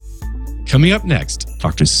Coming up next,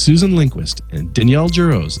 Dr. Susan Lindquist and Danielle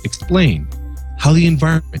Giroux explain how the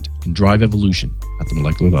environment can drive evolution at the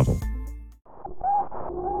molecular level.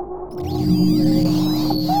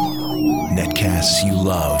 Netcasts you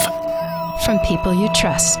love. From people you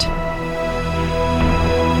trust.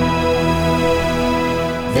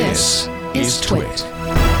 This is Twit.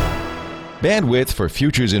 Bandwidth for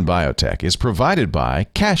Futures in Biotech is provided by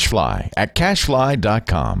CashFly at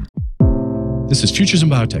cashfly.com. This is Futures in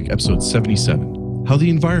Biotech, episode 77, How the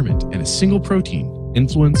Environment and a Single Protein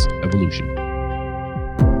Influence Evolution.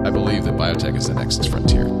 I believe that biotech is the next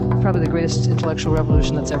frontier. Probably the greatest intellectual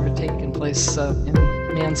revolution that's ever taken place in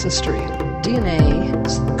man's history. DNA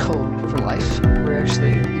is the code for life. We're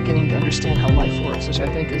actually beginning to understand how life works, which I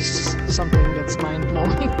think is just something that's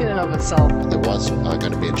mind-blowing in and of itself. There was going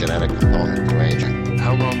to be a genetic component to aging.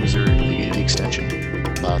 How long was the extension?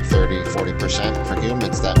 About 30-40% for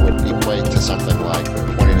humans. That would equate to something like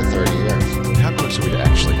 20 to 30 years. How close are we to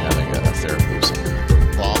actually having a therapy?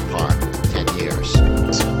 Ballpark, 10 years.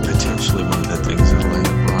 It's potentially one of the things that will end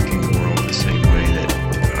up rocking the world the same way that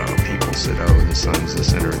people said, oh, the sun's the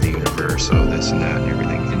center of the universe, oh, this and that and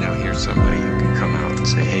everything. And now here's somebody who can come out and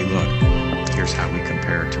say, hey, look, here's how we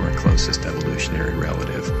compare it to our closest evolutionary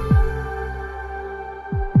relative.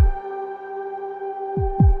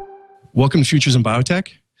 Welcome to Futures in Biotech.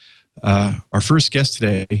 Our first guest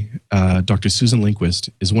today, Dr. Susan Lindquist,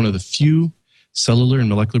 is one of the few cellular and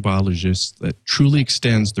molecular biologists that truly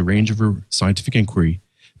extends the range of her scientific inquiry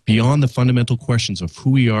beyond the fundamental questions of who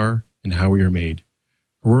we are and how we are made.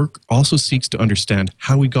 Her work also seeks to understand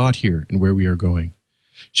how we got here and where we are going.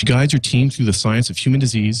 She guides her team through the science of human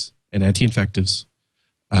disease and anti-infectives,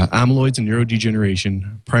 amyloids and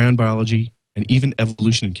neurodegeneration, prion biology, and even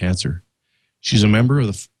evolution in cancer. She's a member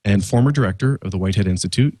of and former director of the Whitehead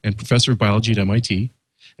Institute and professor of biology at MIT,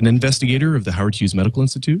 an investigator of the Howard Hughes Medical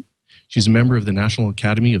Institute. She's a member of the National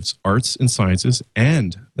Academy of Arts and Sciences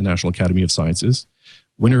and the National Academy of Sciences,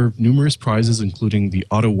 winner of numerous prizes including the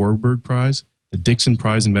Otto Warburg Prize, the Dixon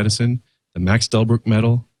Prize in Medicine, the Max Delbruck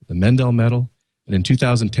Medal, the Mendel Medal, and in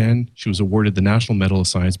 2010, she was awarded the National Medal of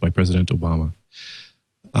Science by President Obama.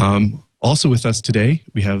 Also with us today,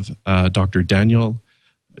 we have Dr. Danielle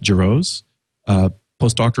Giroux,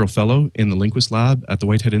 postdoctoral fellow in the Lindquist Lab at the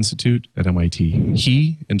Whitehead Institute at MIT.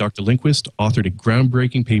 He and Dr. Lindquist authored a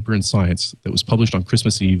groundbreaking paper in Science that was published on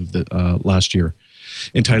Christmas Eve last year,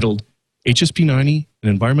 entitled HSP90 and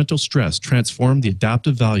Environmental Stress Transform the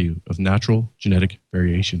Adaptive Value of Natural Genetic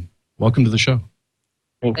Variation. Welcome to the show.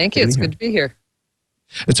 Thank you. It's good to be here.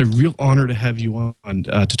 It's a real honor to have you on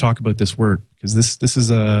to talk about this work, because this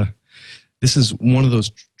is one of those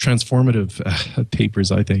transformative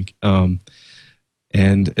papers, I think.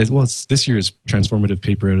 It's this year's transformative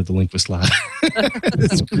paper out of the Lindquist Lab.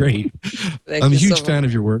 It's great. I'm a huge fan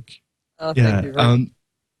of your work. Oh, thank you.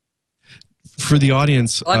 For the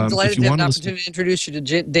audience, I'm delighted to have an listen... opportunity to introduce you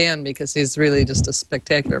to Dan, because he's really just a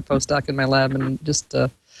spectacular postdoc in my lab and just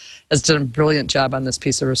has done a brilliant job on this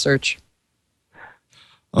piece of research.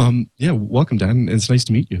 Welcome, Dan. It's nice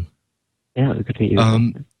to meet you. Yeah, good to meet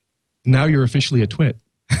you. Now you're officially a twit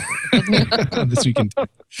this weekend.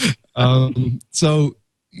 And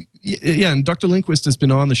Dr. Lindquist has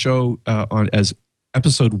been on the show as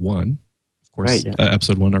episode 1, of course. Right, yeah.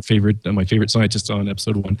 Episode 1, my favorite scientist on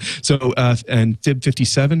episode 1. So, and Fib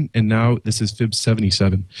 57, and now this is Fib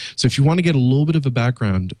 77. So, if you want to get a little bit of a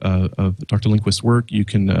background of Dr. Lindquist's work, you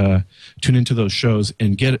can tune into those shows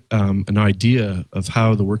and get an idea of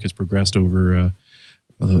how the work has progressed over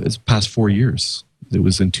its past 4 years. It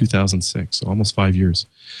was in 2006, so almost 5 years.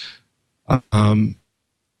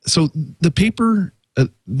 So the paper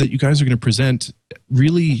that you guys are going to present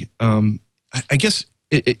really, I guess,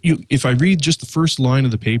 if I read just the first line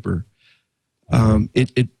of the paper,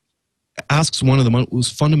 it asks one of the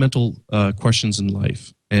most fundamental questions in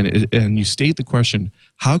life. And you state the question,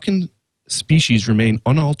 how can species remain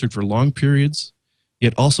unaltered for long periods,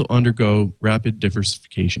 yet also undergo rapid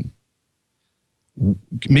diversification?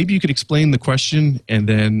 Maybe you could explain the question, and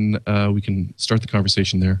then we can start the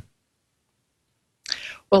conversation there.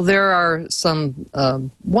 Well, there are some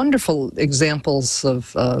wonderful examples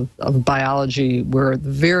of biology where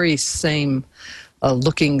the very same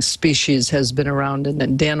looking species has been around,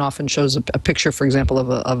 and Dan often shows a picture, for example,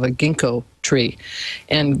 of a ginkgo tree.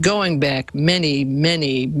 And going back many,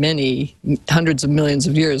 many, many hundreds of millions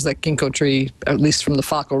of years, that ginkgo tree, at least from the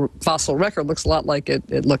fossil record, looks a lot like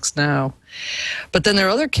it looks now. But then there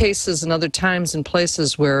are other cases and other times and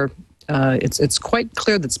places where it's quite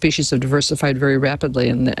clear that species have diversified very rapidly,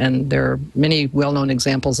 and there are many well-known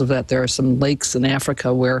examples of that. There are some lakes in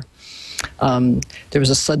Africa where there was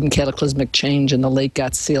a sudden cataclysmic change and the lake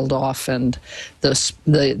got sealed off, and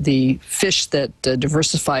the fish that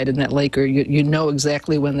diversified in that lake, or you know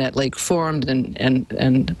exactly when that lake formed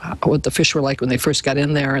and what the fish were like when they first got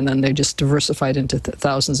in there, and then they just diversified into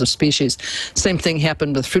thousands of species. Same thing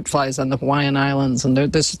happened with fruit flies on the Hawaiian Islands, and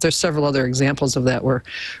there's several other examples of that where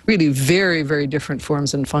really very, very different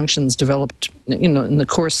forms and functions developed, in the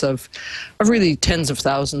course of really tens of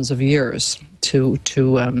thousands of years to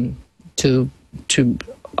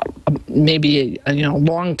maybe a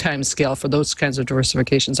long time scale for those kinds of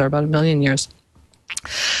diversifications are about 1 million years.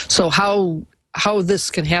 So how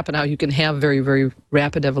this can happen, how you can have very, very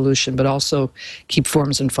rapid evolution, but also keep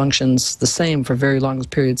forms and functions the same for very long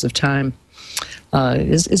periods of time,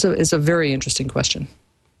 is a very interesting question.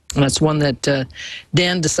 And it's one that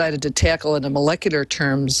Dan decided to tackle in a molecular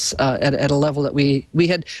terms at a level that we'd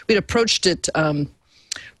approached it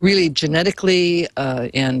really genetically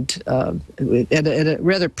and at a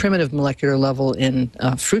rather primitive molecular level in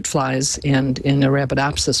fruit flies and in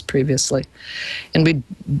Arabidopsis previously. And we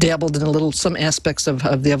dabbled in some aspects of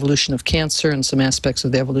the evolution of cancer and some aspects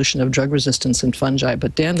of the evolution of drug resistance in fungi.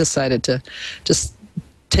 But Dan decided to just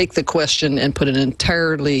take the question and put an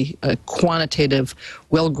entirely quantitative,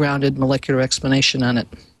 well-grounded molecular explanation on it.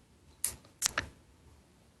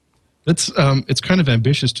 That's it's kind of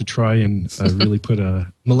ambitious to try and really put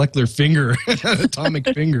a molecular finger, an atomic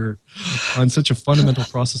finger, on such a fundamental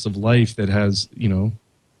process of life that has,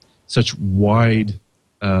 such wide,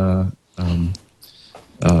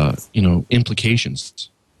 implications.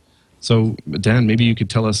 So, Dan, maybe you could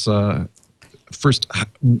tell us first,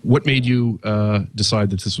 what made you decide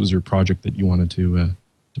that this was your project that you wanted to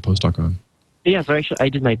postdoc on? Yeah, so actually I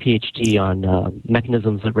did my PhD on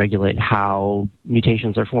mechanisms that regulate how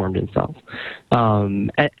mutations are formed in cells.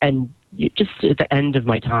 And just at the end of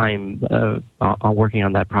my time working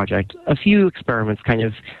on that project, a few experiments kind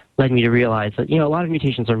of led me to realize that, a lot of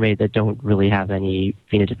mutations are made that don't really have any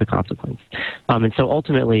phenotypic consequence. And so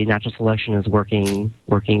ultimately, natural selection is working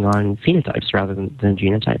on phenotypes rather than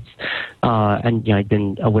genotypes. And, I'd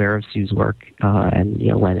been aware of Sue's work and,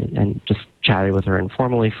 went and just chatted with her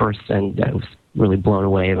informally first, and I was really blown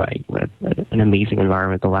away by what an amazing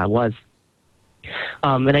environment the lab was.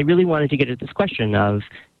 And I really wanted to get at this question of,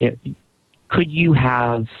 could you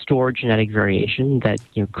have stored genetic variation that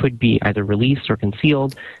could be either released or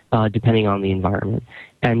concealed depending on the environment?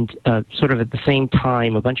 And sort of at the same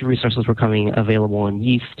time, a bunch of resources were coming available in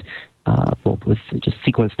yeast, both with just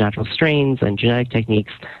sequenced natural strains and genetic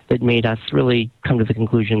techniques that made us really come to the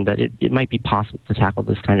conclusion that it might be possible to tackle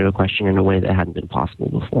this kind of a question in a way that hadn't been possible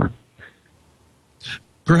before.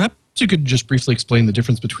 Perhaps you could just briefly explain the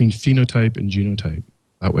difference between phenotype and genotype.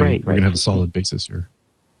 That way we're going to have a solid basis here.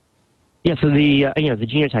 Yeah, so the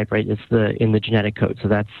genotype, right, is in the genetic code. So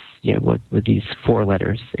that's what with these 4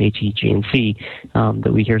 letters, A, T, G, and C,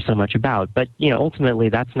 that we hear so much about. But ultimately,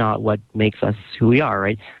 that's not what makes us who we are,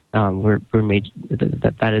 right? We're made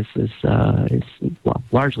that is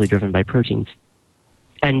largely driven by proteins.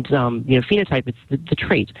 And phenotype, it's the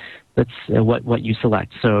trait. That's what you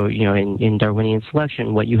select. So in Darwinian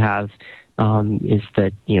selection, what you have is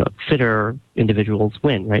that fitter individuals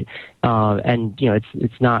win, right? And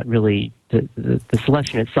it's not really the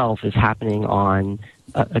selection itself is happening on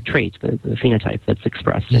a trait, the phenotype that's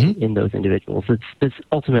expressed in those individuals. It's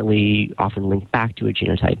ultimately often linked back to a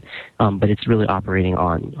genotype, but it's really operating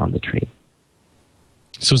on the trait.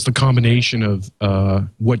 So it's the combination of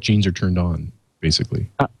what genes are turned on, basically.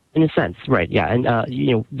 In a sense, right? Yeah, and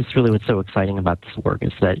this is really what's so exciting about this work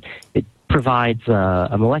is that it provides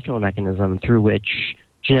a molecular mechanism through which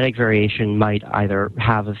genetic variation might either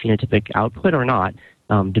have a phenotypic output or not,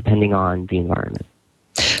 depending on the environment.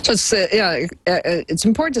 So it's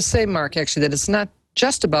important to say, Mark, actually, that it's not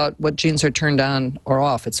just about what genes are turned on or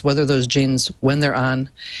off. It's whether those genes, when they're on,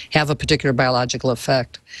 have a particular biological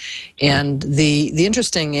effect. And the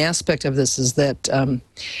interesting aspect of this is that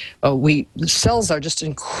cells are just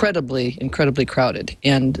incredibly, incredibly crowded.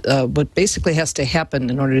 And what basically has to happen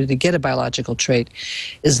in order to get a biological trait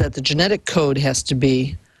is that the genetic code has to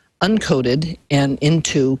be uncoded and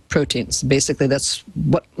into proteins. Basically, that's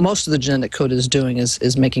what most of the genetic code is doing,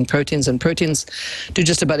 is making proteins. And proteins do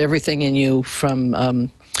just about everything in you from,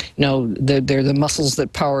 they're the muscles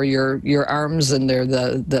that power your arms, and they're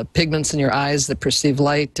the pigments in your eyes that perceive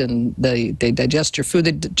light, and they digest your food.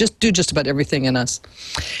 They just do just about everything in us.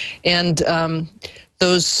 And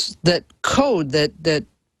that code, that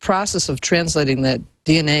process of translating that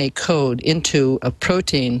DNA code into a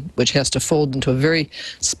protein, which has to fold into a very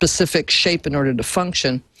specific shape in order to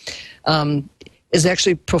function, is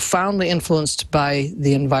actually profoundly influenced by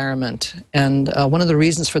the environment. And one of the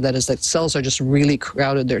reasons for that is that cells are just really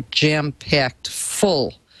crowded. They're jam-packed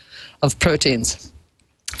full of proteins.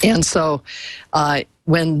 And so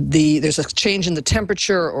when there's a change in the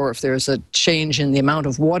temperature, or if there's a change in the amount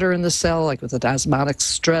of water in the cell, like with an osmotic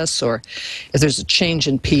stress, or if there's a change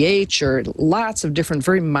in pH, or lots of different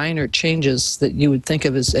very minor changes that you would think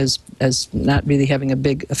of as not really having a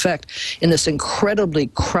big effect, in this incredibly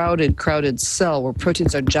crowded cell where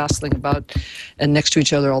proteins are jostling about and next to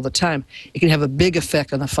each other all the time, it can have a big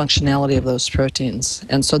effect on the functionality of those proteins.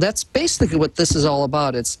 And so that's basically what this is all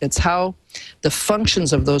about. It's how the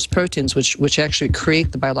functions of those proteins, which actually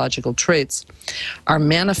create the biological traits, are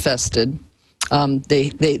manifested.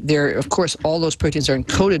 They're, of course, all those proteins are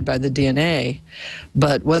encoded by the DNA,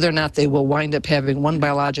 but whether or not they will wind up having one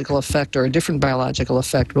biological effect or a different biological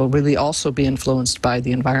effect will really also be influenced by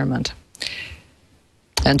the environment.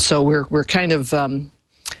 And so we're kind of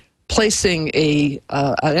placing an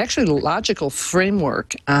actually logical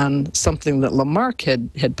framework on something that Lamarck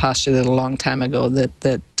had postulated a long time ago, that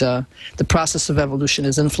the process of evolution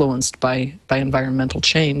is influenced by environmental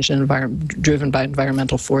change and driven by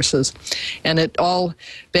environmental forces. And it all,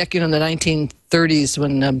 back in the 1930s,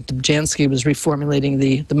 when Jansky was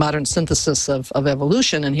reformulating the modern synthesis of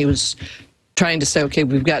evolution, and he was trying to say, okay,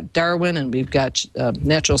 we've got Darwin and we've got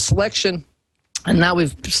natural selection, and now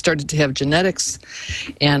we've started to have genetics,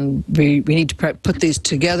 and we need to put these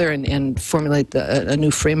together and formulate a new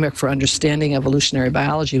framework for understanding evolutionary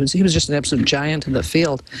biology. He was just an absolute giant in the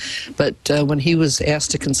field. But when he was asked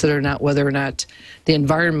to consider whether or not the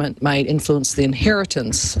environment might influence the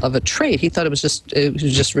inheritance of a trait, he thought it was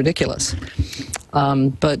just ridiculous.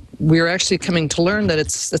 But we're actually coming to learn that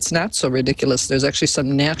it's not so ridiculous. There's actually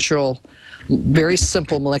some natural, very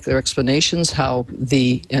simple molecular explanations how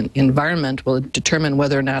the environment will determine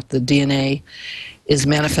whether or not the DNA is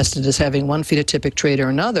manifested as having one phenotypic trait or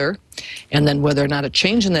another, and then whether or not a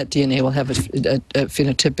change in that DNA will have a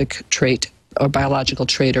phenotypic trait or biological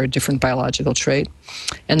trait or a different biological trait.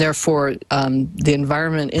 And therefore, the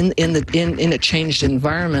environment, in a changed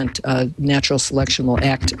environment, natural selection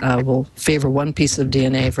will favor one piece of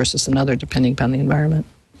DNA versus another depending upon the environment.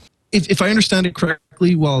 If I understand it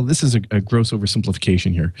correctly, well, this is a gross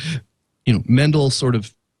oversimplification here. Mendel sort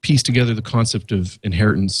of pieced together the concept of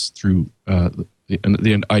inheritance through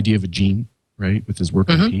the idea of a gene, right, with his work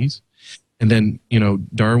on peas. And then,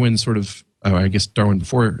 Darwin sort of, I guess Darwin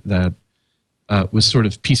before that, was sort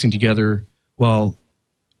of piecing together, well,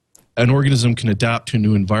 an organism can adapt to a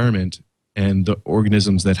new environment, and the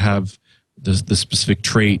organisms that have the specific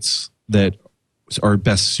traits that are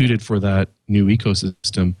best suited for that new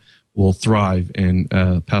ecosystem will thrive and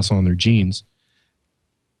pass on their genes.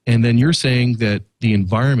 And then you're saying that the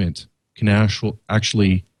environment can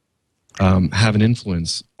actually have an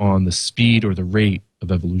influence on the speed or the rate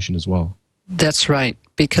of evolution as well. That's right,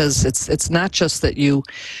 because it's not just that you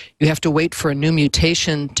have to wait for a new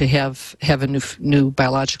mutation to have a new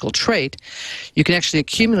biological trait. You can actually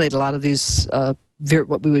accumulate a lot of these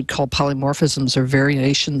what we would call polymorphisms or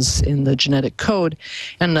variations in the genetic code,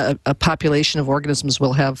 and a population of organisms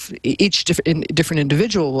will have, each different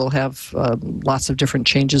individual will have lots of different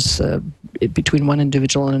changes between one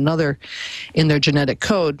individual and another in their genetic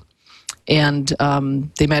code. And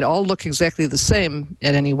they might all look exactly the same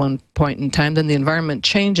at any one point in time. Then the environment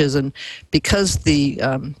changes, and because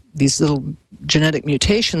these little genetic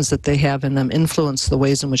mutations that they have in them influence the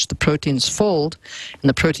ways in which the proteins fold, and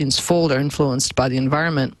the proteins fold are influenced by the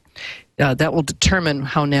environment, that will determine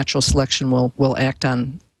how natural selection will act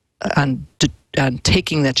on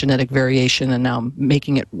taking that genetic variation and now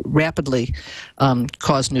making it rapidly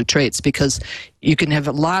cause new traits, because you can have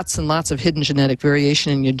lots and lots of hidden genetic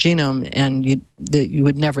variation in your genome, and you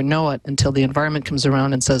would never know it until the environment comes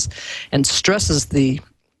around and stresses the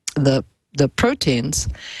proteins,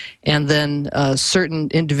 and then certain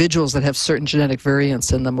individuals that have certain genetic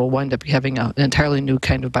variants in them will wind up having an entirely new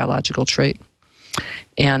kind of biological trait.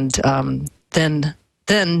 And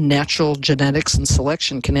then natural genetics and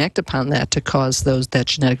selection can act upon that to cause that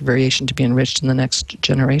genetic variation to be enriched in the next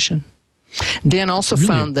generation. Dan also really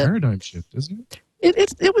found that paradigm shift, isn't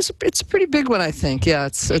it? It's a pretty big one, I think. Yeah,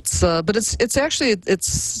 but it's actually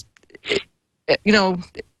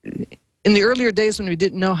in the earlier days when we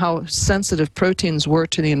didn't know how sensitive proteins were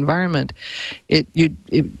to the environment, it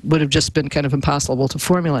would have just been kind of impossible to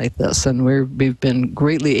formulate this. And we've been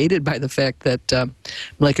greatly aided by the fact that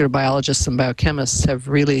molecular biologists and biochemists have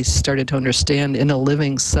really started to understand in a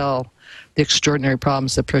living cell the extraordinary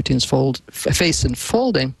problems that proteins face in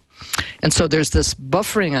folding. And so there's this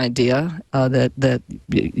buffering idea that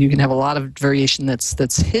you can have a lot of variation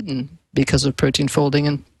that's hidden because of protein folding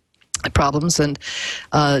and problems, and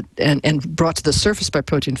brought to the surface by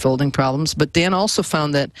protein folding problems. But Dan also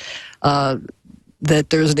found that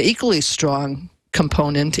there's an equally strong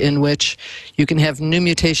component in which you can have new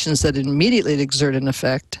mutations that immediately exert an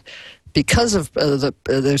effect because of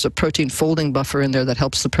there's a protein folding buffer in there that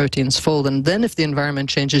helps the proteins fold, and then if the environment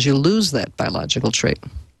changes, you lose that biological trait.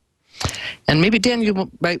 And maybe, Dan,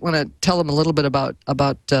 you might want to tell them a little bit about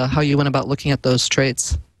how you went about looking at those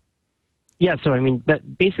traits. Yeah, so I mean,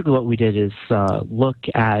 basically what we did is look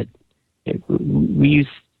at, we use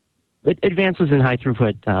advances in high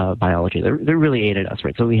throughput biology. They're really aided us,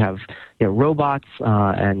 right? So we have robots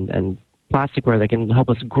and plasticware that can help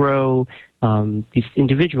us grow these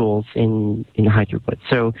individuals in high throughput.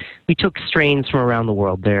 So we took strains from around the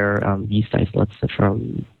world. They're yeast isolates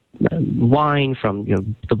from wine, from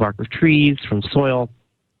the bark of trees, from soil,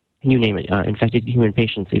 you name it, infected human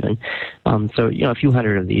patients even. So a few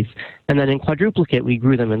hundred of these. And then in quadruplicate, we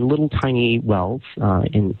grew them in little tiny wells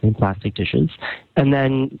in plastic dishes, and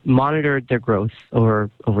then monitored their growth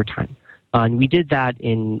over time. And we did that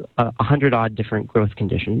in 100-odd different growth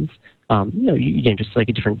conditions. Just like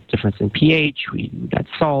a difference in pH. We got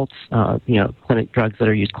salts, clinic drugs that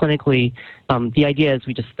are used clinically. The idea is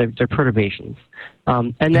they're perturbations.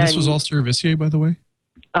 And then this was all Cerevisiae, by the way?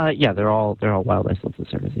 Yeah, they're all wild isolates of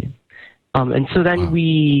Cerevisiae. And so then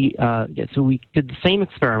we did the same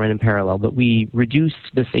experiment in parallel, but we reduced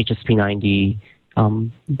this HSP90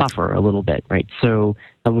 buffer a little bit, right? So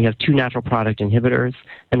we have 2 natural product inhibitors,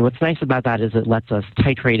 and what's nice about that is it lets us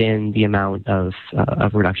titrate in the amount of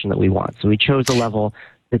reduction that we want. So we chose a level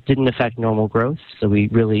that didn't affect normal growth, so we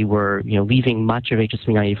really were leaving much of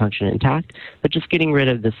HSP90 function intact, but just getting rid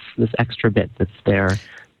of this extra bit that's there.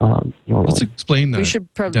 Let's explain that. We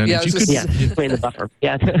should probably explain the buffer.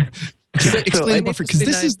 Yeah. Explain the buffer, because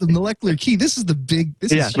this is the molecular key. This is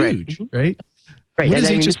is huge, right? Right. What is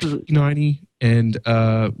HSP90, and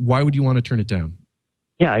why would you want to turn it down?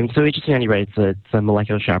 Yeah, I mean, so HSP90, right, it's a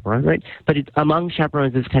molecular chaperone, right? But among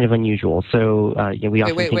chaperones, it's kind of unusual. So we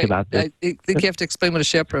often think about this. I think you have to explain what a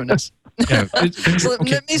chaperone is. Yeah, so let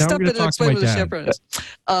me stop and explain what a chaperone is.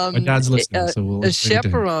 My dad's listening, so we'll a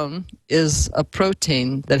chaperone is a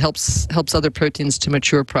protein that helps other proteins to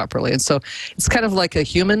mature properly. And so it's kind of like a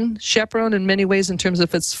human chaperone in many ways in terms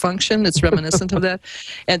of its function. It's reminiscent of that.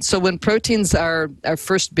 And so when proteins are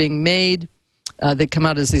first being made, they come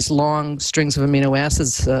out as these long strings of amino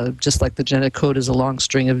acids, just like the genetic code is a long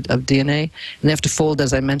string of DNA. And they have to fold,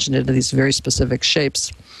 as I mentioned, into these very specific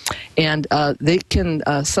shapes. And they can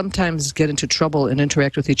sometimes get into trouble and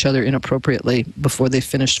interact with each other inappropriately before they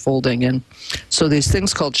finish folding. And so these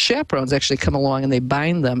things called chaperones actually come along and they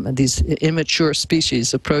bind them, and these immature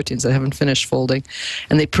species of proteins that haven't finished folding,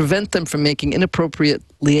 and they prevent them from making inappropriate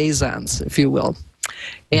liaisons, if you will.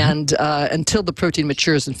 And until the protein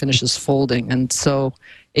matures and finishes folding. And so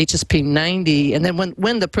HSP90, and then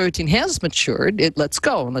when the protein has matured, it lets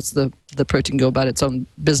go and lets the protein go about its own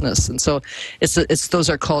business. And so those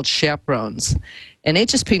are called chaperones. And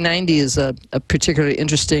HSP90 is a particularly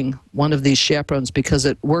interesting one of these chaperones because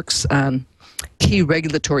it works on key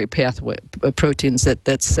regulatory pathway proteins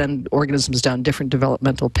that send organisms down different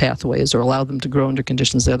developmental pathways or allow them to grow under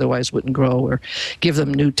conditions they otherwise wouldn't grow or give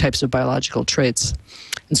them new types of biological traits.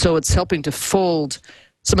 And so it's helping to fold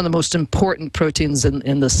some of the most important proteins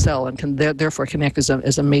in the cell and can therefore can act as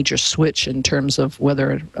a major switch in terms of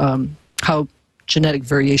whether how genetic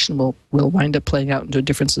variation will wind up playing out into a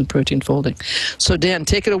difference in protein folding. So Dan,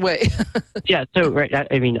 take it away. Yeah, so right,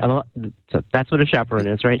 I mean, so that's what a chaperone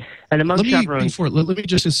is, right? And among chaperones, let me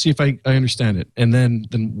just see if I understand it, and then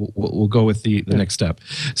we'll go with the next step.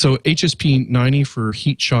 So HSP90 for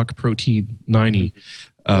heat shock protein 90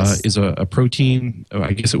 is a protein.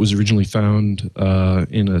 I guess it was originally found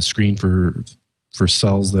in a screen for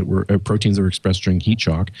cells that were proteins that were expressed during heat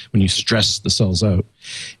shock when you stress the cells out.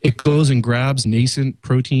 It goes and grabs nascent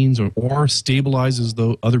proteins or stabilizes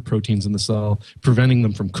the other proteins in the cell, preventing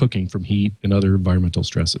them from cooking from heat and other environmental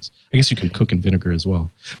stresses. I guess you can cook in vinegar as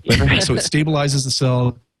well. But, so it stabilizes the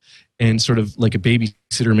cell and sort of like a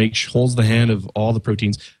babysitter holds the hand of all the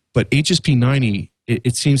proteins. But HSP90,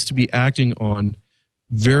 it seems to be acting on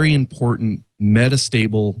very important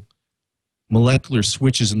metastable molecular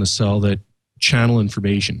switches in the cell that channel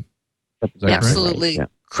information. Absolutely. Yeah.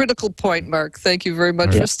 Critical point, Mark. Thank you very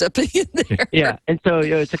much for stepping in there. Yeah, and so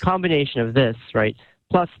it's a combination of this, right,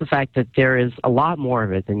 plus the fact that there is a lot more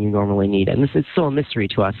of it than you normally need. And this is still a mystery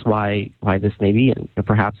to us why this may be, and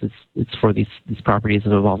perhaps it's for these properties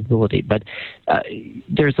of evolvability. But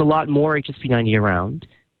there's a lot more HSP90 around,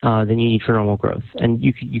 than you need for normal growth. And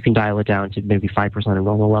you can dial it down to maybe 5% of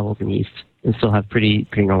normal levels in yeast and still have pretty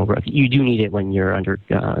normal growth. You do need it when you're under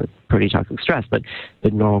proteotoxic stress, but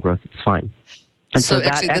normal growth, it's fine. And so that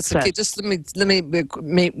actually, that's the key. Just let me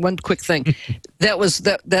make one quick thing.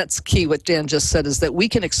 That's key. What Dan just said is that we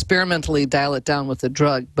can experimentally dial it down with the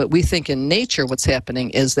drug, but we think in nature what's happening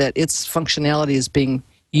is that its functionality is being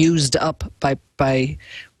used up by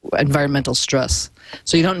environmental stress.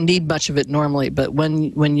 So you don't need much of it normally, but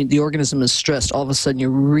when the organism is stressed, all of a sudden you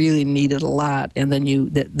really need it a lot, and then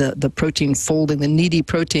the protein folding, the needy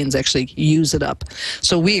proteins actually use it up.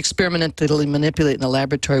 So we experimentally manipulate in the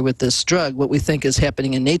laboratory with this drug what we think is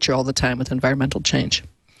happening in nature all the time with environmental change.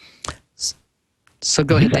 So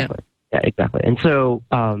go ahead, Dan. Yeah, exactly. And so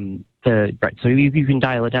so you can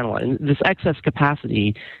dial it down a lot. And this excess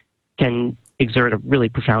capacity can exert a really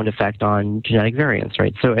profound effect on genetic variants,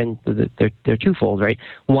 right? So, and they're twofold, right?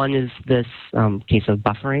 One is this case of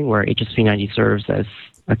buffering, where HSP90 serves as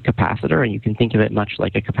a capacitor, and you can think of it much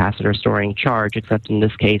like a capacitor storing charge, except in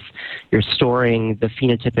this case, you're storing the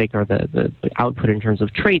phenotypic or the output in terms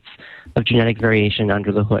of traits of genetic variation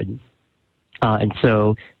under the hood. And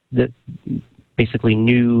so basically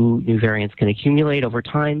new variants can accumulate over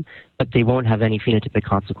time, but they won't have any phenotypic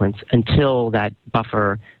consequence until that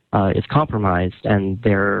buffer is compromised and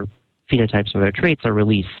their phenotypes or their traits are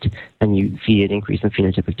released, and you see an increase in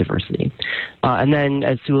phenotypic diversity. And then,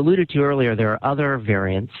 as Sue alluded to earlier, there are other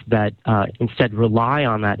variants that instead rely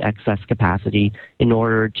on that excess capacity in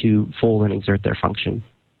order to fold and exert their function.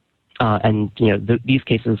 And these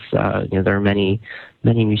cases, there are many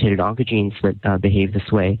mutated oncogenes that behave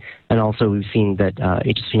this way. And also, we've seen that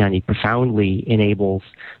HSP90 profoundly enables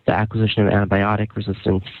the acquisition of antibiotic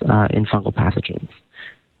resistance in fungal pathogens.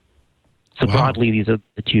 So broadly, these are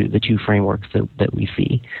the two frameworks that we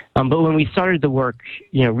see. But when we started the work,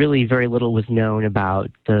 really very little was known about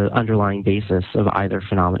the underlying basis of either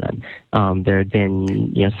phenomenon. There had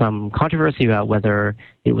been some controversy about whether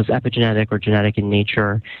it was epigenetic or genetic in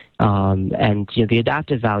nature, and the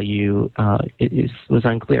adaptive value was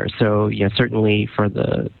unclear. So certainly for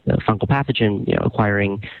the fungal pathogen,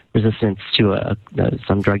 acquiring resistance to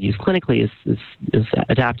some drug used clinically is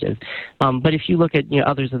adaptive. But if you look at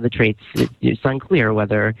others of the traits, it's unclear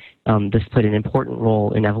whether this played an important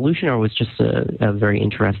role in evolution or was just a very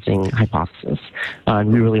interesting hypothesis.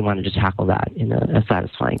 And we really wanted to tackle that in a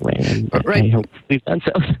satisfying way, and I hope we've done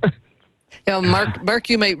so. Mark,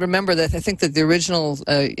 you may remember that I think that the original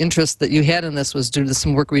interest that you had in this was due to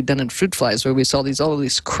some work we'd done in fruit flies, where we saw all of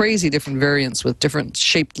these crazy different variants with different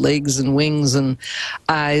shaped legs and wings and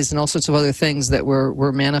eyes and all sorts of other things that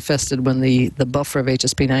were manifested when the buffer of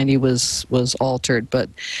HSP90 was altered. But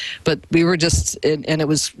we were just, and it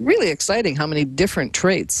was really exciting how many different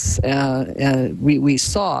traits we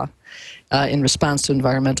saw in response to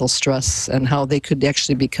environmental stress, and how they could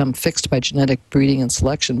actually become fixed by genetic breeding and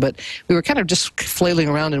selection. But we were kind of just flailing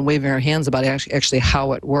around and waving our hands about actually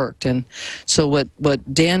how it worked. And so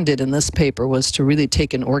what Dan did in this paper was to really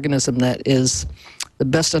take an organism that is the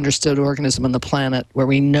best understood organism on the planet, where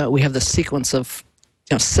we have the sequence of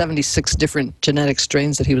 76 different genetic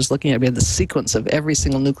strains that he was looking at. We had the sequence of every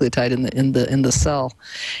single nucleotide in the cell,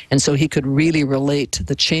 and so he could really relate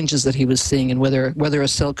the changes that he was seeing, and whether a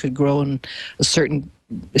cell could grow in a certain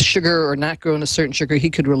sugar or not grow in a certain sugar. He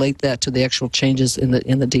could relate that to the actual changes in the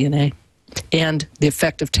DNA, and the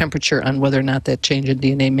effect of temperature on whether or not that change in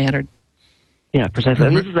DNA mattered. Yeah, precisely.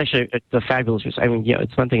 And this is actually a fabulous research. I mean,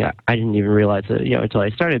 it's one thing I didn't even realize, until I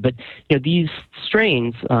started. But these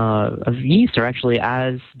strains of yeast are actually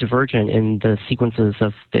as divergent in the sequences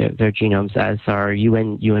of their genomes as are you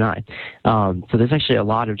and I. So there's actually a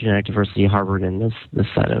lot of genetic diversity harbored in this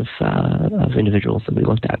set of individuals that we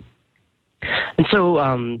looked at. And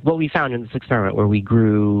so what we found in this experiment, where we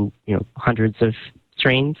grew hundreds of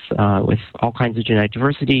strains with all kinds of genetic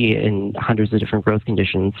diversity in hundreds of different growth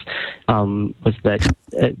conditions, was that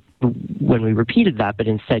when we repeated that, but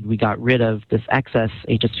instead we got rid of this excess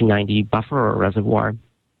HSP90 buffer or reservoir,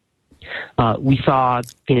 we saw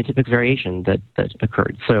phenotypic variation that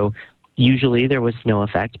occurred. So usually there was no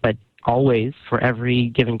effect, but always, for every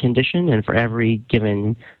given condition and for every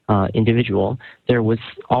given individual, there was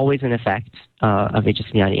always an effect of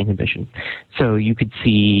HSP90 inhibition. So you could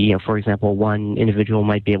see, for example, one individual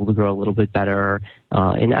might be able to grow a little bit better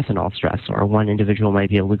in ethanol stress, or one individual might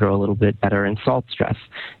be able to grow a little bit better in salt stress,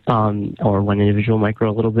 or one individual might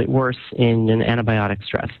grow a little bit worse in an antibiotic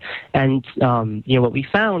stress. And what we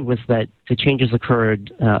found was that the changes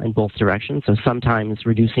occurred in both directions. So sometimes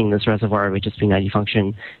reducing this reservoir of HSP90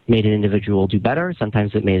 function made an individual do better.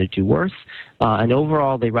 Sometimes it made it do worse. And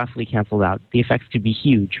overall, they roughly canceled out, the effects could be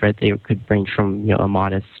huge, right? They could range from a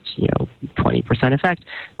modest 20% effect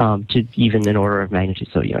to even an order of magnitude,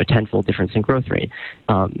 so a tenfold difference in growth rate.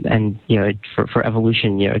 And for evolution,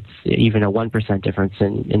 it's even a 1% difference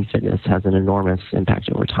in fitness has an enormous impact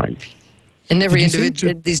over time. And every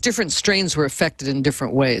individual, these different strains were affected in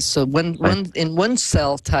different ways. So in one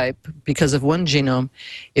cell type, because of one genome,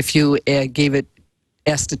 if you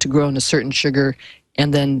asked it to grow in a certain sugar,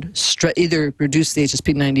 and then either reduce the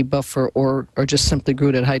HSP90 buffer or just simply grew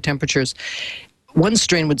it at high temperatures, one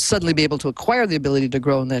strain would suddenly be able to acquire the ability to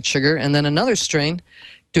grow in that sugar, and then another strain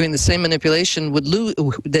doing the same manipulation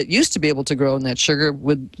that used to be able to grow in that sugar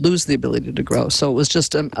would lose the ability to grow. So it was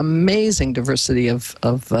just an amazing diversity of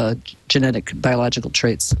genetic biological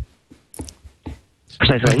traits.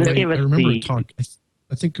 Precisely. I remember a talk,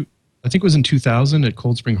 I think it was in 2000 at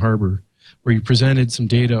Cold Spring Harbor, where you presented some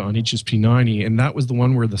data on HSP90, and that was the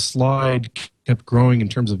one where the slide kept growing in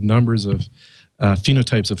terms of numbers of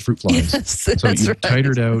phenotypes of fruit flies. Yes, so you right.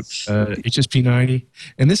 titered out HSP90,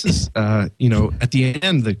 and this is, at the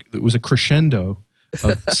end, it was a crescendo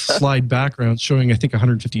of slide backgrounds showing, I think,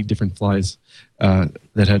 150 different flies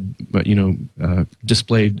that had,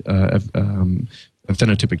 displayed a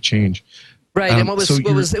phenotypic change. Right, and what was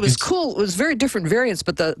cool. It was very different variants,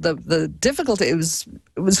 but the difficulty, it was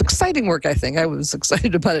exciting work. I think I was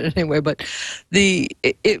excited about it anyway. But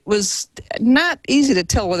it was not easy to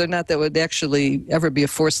tell whether or not that would actually ever be a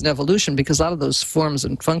force in evolution, because a lot of those forms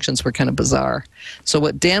and functions were kind of bizarre. So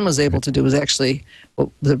what Dan was able to do was actually,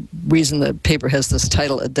 the reason the paper has this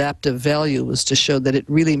title, "Adaptive Value," was to show that it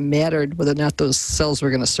really mattered whether or not those cells were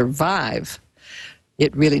going to survive.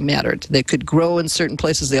 It really mattered. They could grow in certain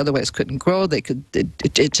places they otherwise couldn't grow.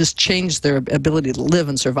 It just changed their ability to live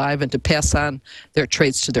and survive and to pass on their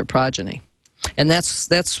traits to their progeny. And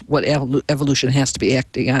that's what evolution has to be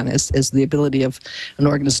acting on, is the ability of an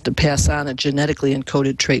organism to pass on a genetically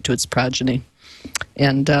encoded trait to its progeny.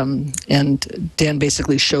 And Dan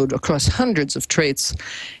basically showed across hundreds of traits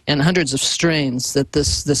and hundreds of strains that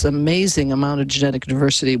this amazing amount of genetic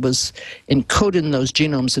diversity was encoded in those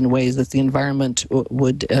genomes in ways that the environment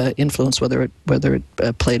would influence whether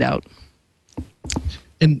it played out.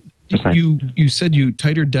 And you said you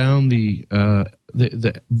titered down the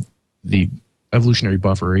evolutionary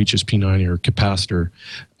buffer, HSP90 or capacitor,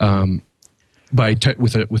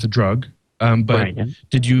 with a drug. But right, yeah.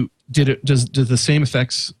 Does the same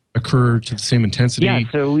effects occur to the same intensity? Yeah,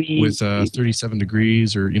 so with 37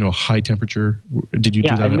 degrees or high temperature? Did you do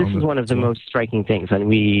that? Yeah, and this is one of the most striking things. And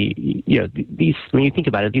these, when you think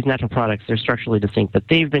about it, these natural products, they're structurally distinct, but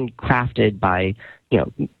they've been crafted by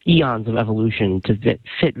eons of evolution to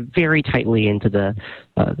fit very tightly into the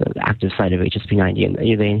active site of HSP90, and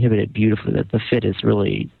they inhibit it beautifully. The fit is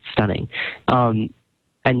really stunning.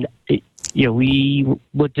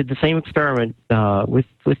 We did the same experiment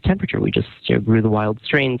with temperature. We just grew the wild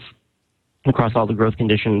strains across all the growth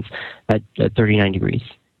conditions at 39 degrees.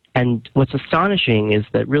 And what's astonishing is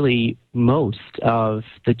that really most of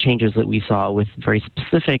the changes that we saw with very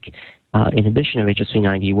specific inhibition of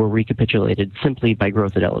HSP90 were recapitulated simply by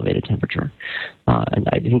growth at elevated temperature. And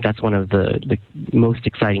I think that's one of the most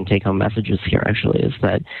exciting take-home messages here, actually, is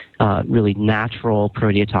that really natural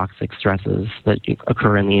proteotoxic stresses that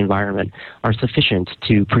occur in the environment are sufficient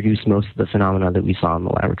to produce most of the phenomena that we saw in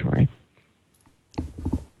the laboratory.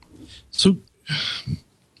 So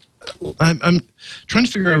I'm trying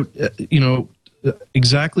to figure out,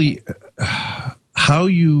 exactly how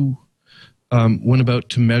you went about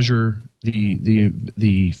to measure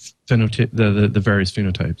the phenotype, the various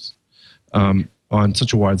phenotypes on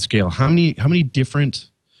such a wide scale. How many different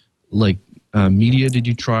media did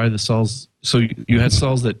you try? The cells. So you had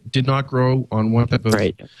cells that did not grow on one type of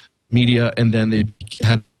media, and then they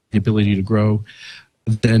had the ability to grow.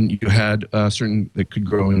 Then you had certain that could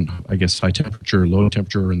grow in, I guess, high temperature, low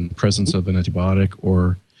temperature, in the presence of an antibiotic,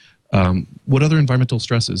 or what other environmental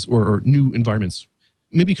stresses or new environments?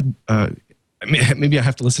 Maybe you could. Maybe I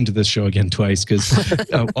have to listen to this show again twice, because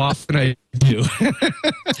often I do.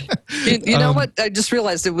 you know what? I just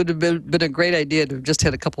realized it would have been a great idea to have just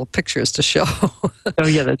had a couple of pictures to show. Oh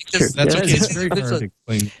yeah, that's true. That's okay. It's very hard to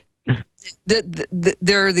explain.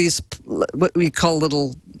 There are these what we call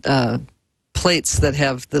little plates that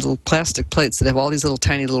have little plastic plates that have all these little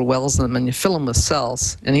tiny little wells in them, and you fill them with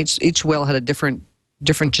cells, and each well had a different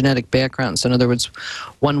genetic background. So in other words,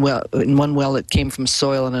 one well it came from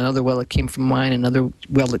soil, and another well it came from wine, another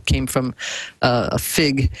well it came from a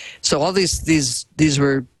fig. So all these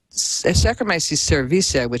were Saccharomyces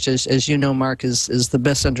cerevisiae, which is, as you know, Mark, is the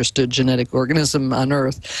best understood genetic organism on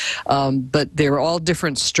Earth. But they were all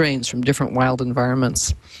different strains from different wild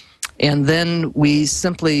environments. And then we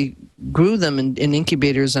simply grew them in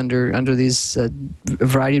incubators under these a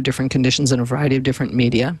variety of different conditions and a variety of different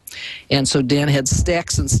media. And so Dan had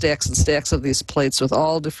stacks and stacks and stacks of these plates with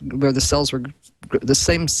all different, where the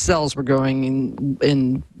same cells were growing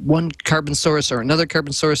in one carbon source or another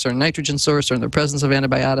carbon source or a nitrogen source or in the presence of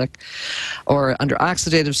antibiotic or under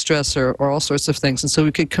oxidative stress or all sorts of things. And so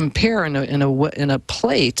we could compare in a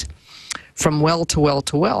plate from well to well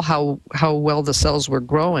to well how well the cells were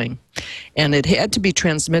growing. And it had to be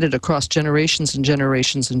transmitted across generations and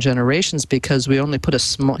generations and generations, because he only put a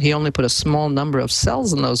small number of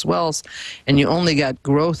cells in those wells, and you only got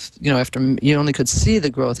growth, you only could see the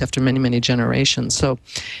growth after many, many generations. So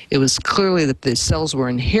it was clearly that the cells were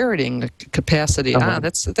inheriting a capacity.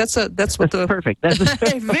 That's perfect. That's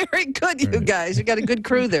very good, you guys. You got a good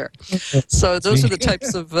crew there. So those are the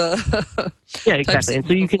types of yeah, exactly. And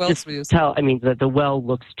so you can just tell. I mean, that the well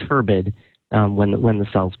looks turbid when the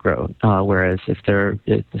cells grow, whereas if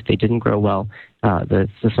they didn't grow well, the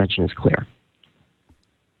suspension is clear.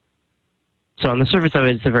 So on the surface of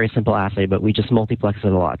it, it's a very simple assay, but we just multiplex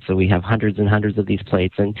it a lot. So we have hundreds and hundreds of these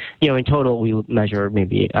plates, and in total we measure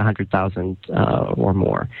maybe 100,000 or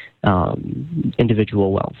more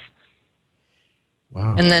individual wells.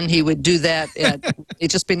 Wow. And then he would do that at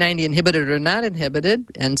HSP90 inhibited or not inhibited,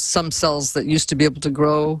 and some cells that used to be able to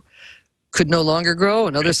grow could no longer grow,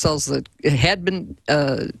 and other cells that had been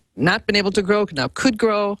not been able to grow now could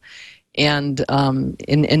grow. And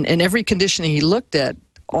in every condition he looked at,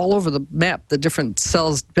 all over the map, the different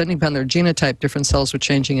cells, depending upon their genotype, different cells were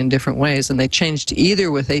changing in different ways, and they changed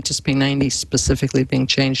either with HSP90 specifically being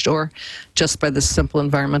changed or just by the simple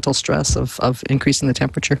environmental stress of increasing the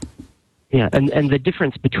temperature. Yeah, and the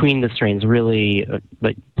difference between the strains really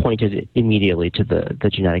pointed immediately to the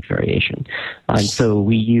genetic variation. And so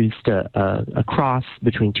we used a cross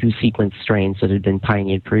between two sequence strains that had been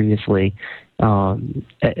pioneered previously by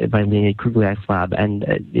Leonid Krugliak's lab, and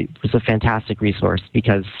it was a fantastic resource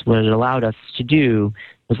because what it allowed us to do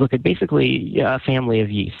was look at basically a family of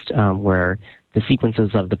yeast where the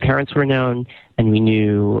sequences of the parents were known, and we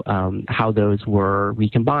knew how those were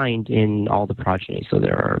recombined in all the progeny. So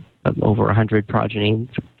there are over 100 progeny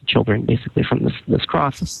children basically from this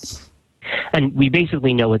cross. And we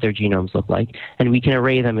basically know what their genomes look like, and we can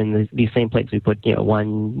array them in these same plates. We put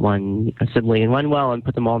one sibling in one well and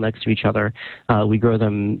put them all next to each other. We grow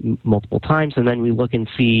them multiple times, and then we look and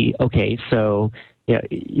see, okay, so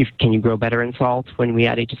can you grow better in salt when we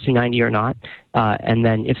add HSP90 or not? And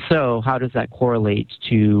then if so, how does that correlate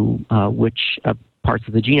to which parts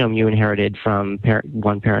of the genome you inherited from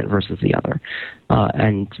one parent versus the other?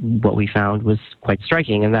 And what we found was quite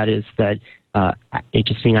striking, and that is that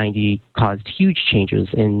HSP90 caused huge changes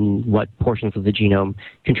in what portions of the genome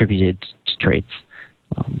contributed to traits.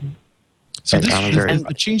 So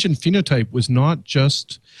the change in phenotype was not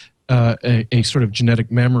just a sort of genetic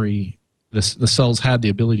memory. The cells had the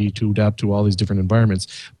ability to adapt to all these different environments,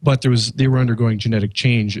 but they were undergoing genetic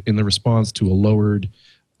change in the response to a lowered,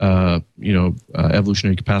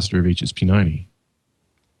 evolutionary capacitor of HSP90.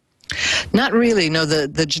 Not really. No,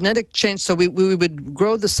 the genetic change. So we would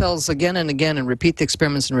grow the cells again and again and repeat the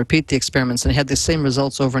experiments and had the same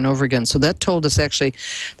results over and over again. So that told us actually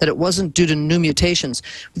that it wasn't due to new mutations.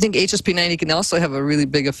 We think HSP90 can also have a really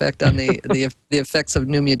big effect on the effects of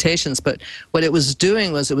new mutations. But what it was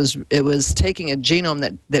doing was it was taking a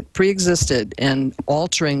genome that pre-existed and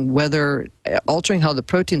altering how the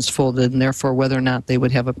proteins folded, and therefore whether or not they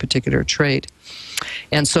would have a particular trait.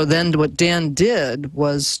 And so then what Dan did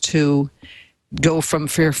was to go from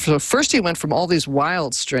so first he went from all these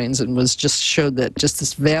wild strains and showed that just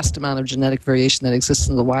this vast amount of genetic variation that exists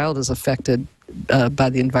in the wild is affected by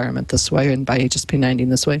the environment this way and by HSP90 in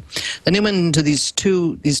this way. Then he went into these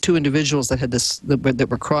two individuals that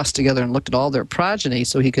were crossed together and looked at all their progeny,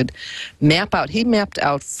 so he could mapped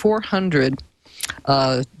out 400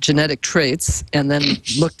 genetic traits, and then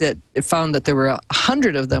found that there were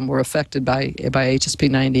 100 of them were affected by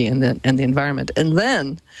HSP90 and the environment. And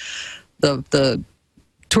then the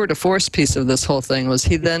tour de force piece of this whole thing was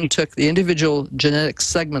he then took the individual genetic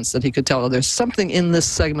segments that he could tell, there's something in this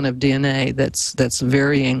segment of DNA that's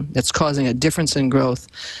varying, that's causing a difference in growth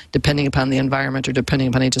depending upon the environment or depending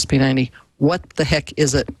upon HSP90. What the heck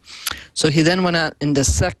is it? So he then went out and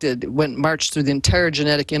marched through the entire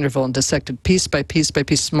genetic interval and dissected piece by piece by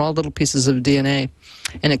piece, small little pieces of DNA,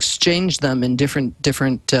 and exchanged them in different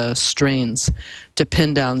strains to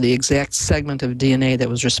pin down the exact segment of DNA that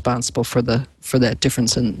was responsible for that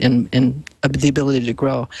difference in the ability to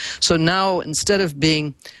grow. So now, instead of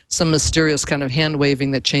being some mysterious kind of hand waving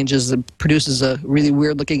that produces a really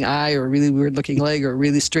weird looking eye or a really weird looking leg or a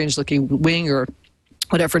really strange looking wing or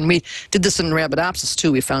whatever. And we did this in Arabidopsis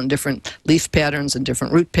too. We found different leaf patterns and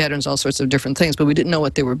different root patterns, all sorts of different things, but we didn't know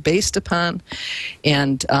what they were based upon,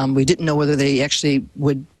 and we didn't know whether they actually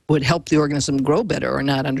would help the organism grow better or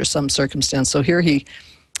not under some circumstance. So here he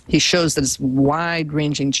shows that it's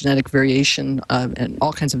wide-ranging genetic variation and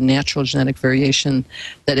all kinds of natural genetic variation,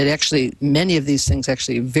 that it actually, many of these things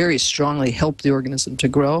actually very strongly help the organism to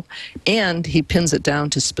grow, and he pins it down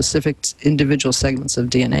to specific individual segments of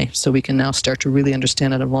DNA. So we can now start to really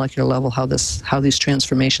understand at a molecular level how these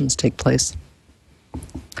transformations take place.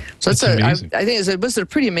 So I think it was a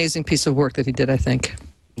pretty amazing piece of work that he did, I think.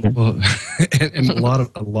 Well, and a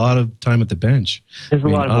lot of time at the bench. There's a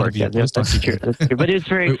lot of work. Yeah, that's true. That's true. But it's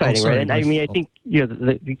very exciting, right? And I mean, I think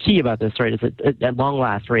the key about this, right, is that at long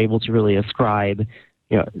last we're able to really ascribe,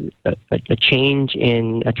 a change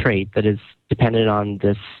in a trait that is dependent on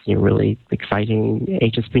this, really exciting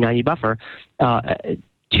HSP90 buffer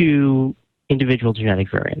to individual genetic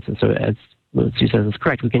variants. And so, as Sue says is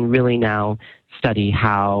correct, we can really now study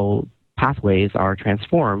how pathways are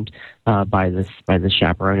transformed by this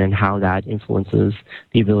chaperone, and how that influences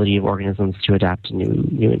the ability of organisms to adapt to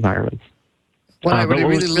new environments. What I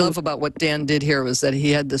really love about what Dan did here was that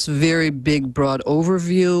he had this very big, broad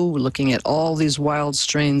overview, looking at all these wild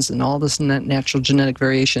strains and all this natural genetic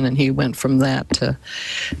variation, and he went from that to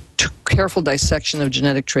careful dissection of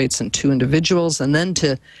genetic traits in 2 individuals, and then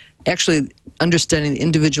to actually understanding the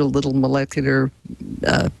individual little molecular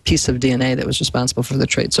piece of DNA that was responsible for the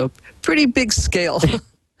trait. So pretty big scale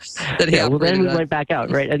that he well, then we on. went back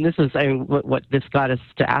out, right? And this is, what this got us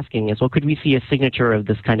to asking is, well, could we see a signature of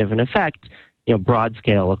this kind of an effect, broad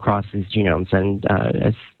scale across these genomes? And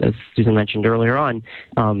as Susan mentioned earlier on,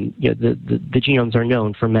 the genomes are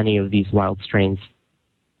known for many of these wild strains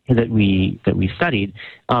that we studied.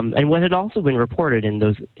 And what had also been reported in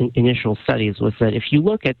those initial studies was that if you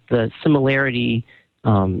look at the similarity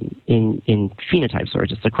in phenotypes, or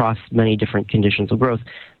just across many different conditions of growth,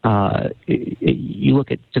 you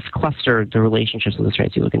look at, just cluster the relationships of the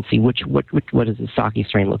strains. You look and see what does the Saki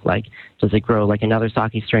strain look like? Does it grow like another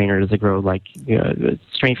Saki strain, or does it grow like a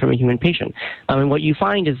strain from a human patient? And what you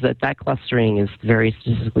find is that clustering is very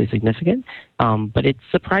statistically significant, but it's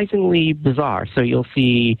surprisingly bizarre. So you'll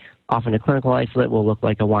see often a clinical isolate will look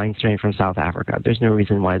like a wine strain from South Africa. There's no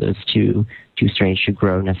reason why those two strains should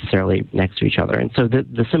grow necessarily next to each other. And so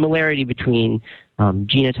the similarity between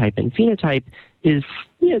genotype and phenotype is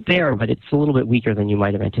there, but it's a little bit weaker than you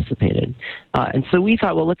might have anticipated. And so we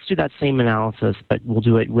thought, well, let's do that same analysis, but we'll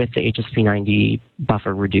do it with the HSP90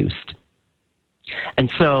 buffer reduced.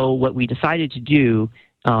 And so what we decided to do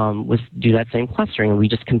was do that same clustering, and we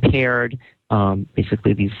just compared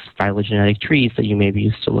basically these phylogenetic trees that you may be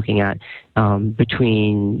used to looking at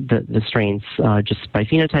between the strains just by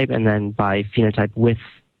phenotype, and then by phenotype with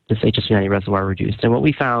this HSP90 reservoir reduced. And what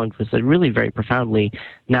we found was that really very profoundly,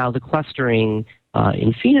 now the clustering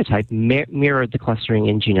in phenotype mirrored the clustering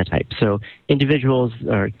in genotype. So individual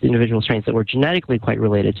strains that were genetically quite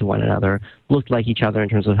related to one another looked like each other in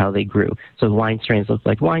terms of how they grew. So the wine strains looked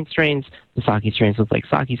like wine strains, the Saki strains looked like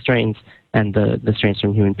Saki strains, and the strains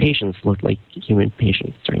from human patients looked like human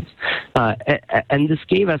patient strains. And this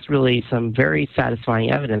gave us really some very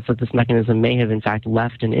satisfying evidence that this mechanism may have in fact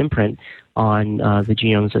left an imprint on the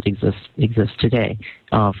genomes that exist today,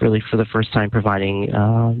 really for the first time providing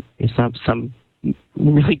some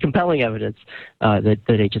really compelling evidence that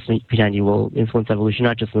HSP90 will influence evolution,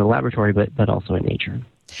 not just in the laboratory, but also in nature.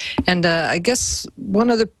 And I guess one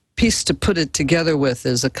other piece to put it together with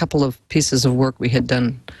is a couple of pieces of work we had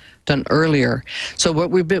done earlier. So what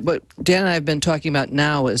Dan and I have been talking about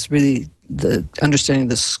now is really the understanding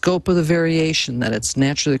the scope of the variation, that it's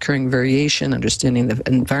naturally occurring variation, understanding the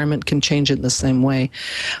environment can change it in the same way,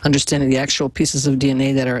 understanding the actual pieces of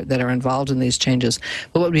DNA that are involved in these changes.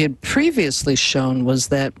 But what we had previously shown was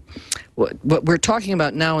that what we're talking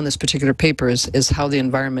about now in this particular paper is how the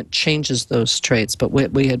environment changes those traits. But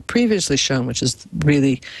what we had previously shown, which is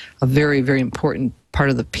really a very, very important part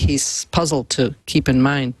of the puzzle to keep in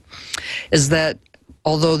mind, is that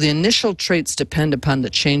although the initial traits depend upon the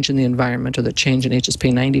change in the environment or the change in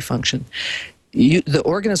HSP90 function, the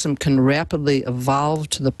organism can rapidly evolve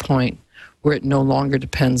to the point where it no longer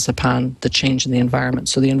depends upon the change in the environment.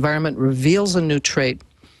 So the environment reveals a new trait,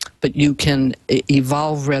 but you can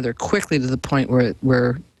evolve rather quickly to the point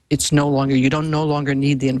where it's no longer, you don't no longer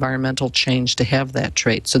need the environmental change to have that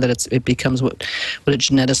trait, so that it becomes what a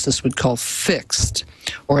geneticist would call fixed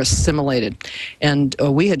or assimilated. And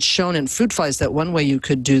we had shown in fruit flies that one way you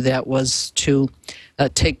could do that was to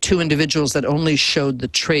take two individuals that only showed the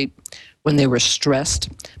trait when they were stressed.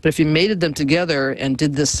 But if you mated them together and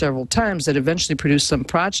did this several times, that eventually produced some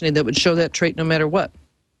progeny that would show that trait no matter what.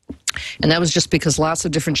 And that was just because lots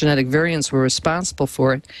of different genetic variants were responsible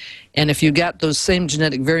for it. And if you got those same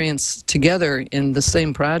genetic variants together in the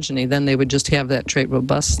same progeny, then they would just have that trait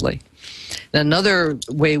robustly. Another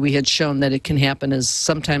way we had shown that it can happen is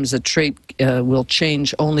sometimes a trait will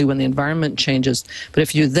change only when the environment changes. But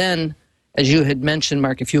if you then, as you had mentioned,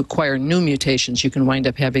 Mark, if you acquire new mutations, you can wind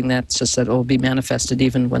up having that just that will be manifested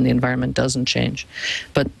even when the environment doesn't change.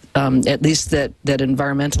 But at least that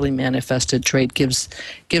environmentally manifested trait gives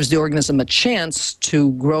the organism a chance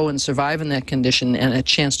to grow and survive in that condition and a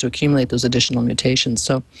chance to accumulate those additional mutations.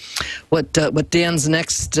 So what Dan's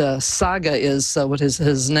next saga is, what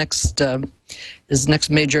his next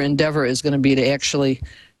major endeavor is going to be to actually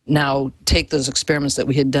now take those experiments that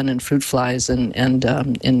we had done in fruit flies and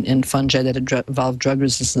in fungi that had evolved drug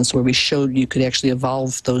resistance, where we showed you could actually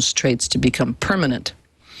evolve those traits to become permanent.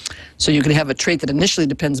 So you could have a trait that initially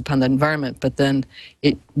depends upon the environment, but then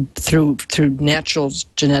it through natural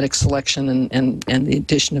genetic selection and the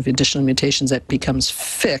addition of additional mutations, that becomes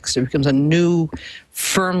fixed. It becomes a new,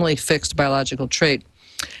 firmly fixed biological trait.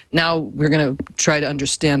 Now we're going to try to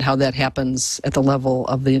understand how that happens at the level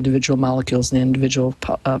of the individual molecules and the individual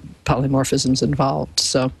polymorphisms involved.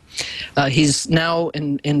 So he's now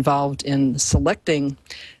involved in selecting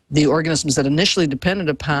the organisms that initially depended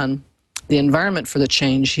upon the environment for the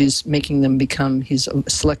change. He's selecting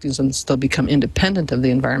them so they'll become independent of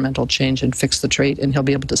the environmental change and fix the trait, and he'll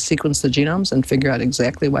be able to sequence the genomes and figure out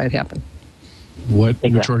exactly why it happened. What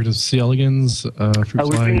which organisms? C. elegans, fruit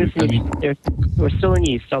fly? We're still in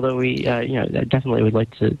yeast, although we definitely would like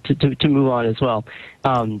to move on as well.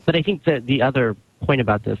 But I think that the other point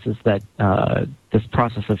about this is that this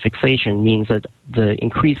process of fixation means that the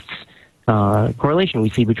increased correlation we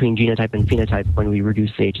see between genotype and phenotype when we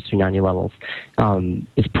reduce the HSP90 levels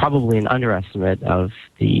is probably an underestimate of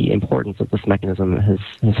the importance that this mechanism has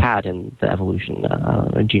had in the evolution,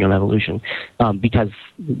 genome evolution, because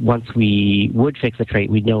once we would fix a trait,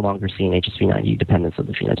 we'd no longer see an HSP90 dependence of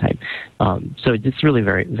the phenotype. So it's really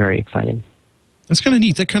very, very exciting. That's kind of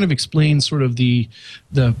neat. That kind of explains sort of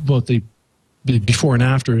both the before and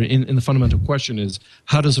after in the fundamental question is,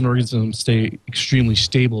 how does an organism stay extremely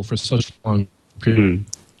stable for such long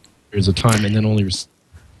periods of time, and then only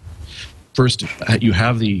first you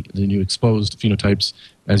have the new exposed phenotypes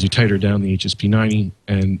as you titer down the HSP90,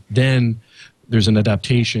 and then there's an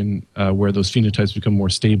adaptation where those phenotypes become more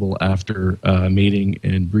stable after mating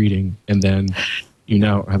and breeding, and then you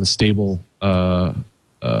now have a stable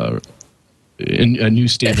a new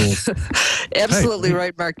stable. Absolutely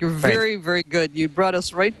right, Mark. You're very, very good. You brought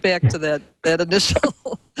us right back to that initial.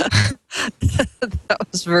 That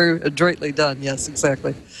was very adroitly done. Yes,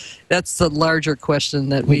 exactly. That's the larger question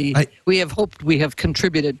that we have hoped we have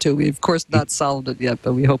contributed to. We, of course, not solved it yet,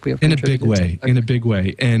 but we hope we have contributed in a big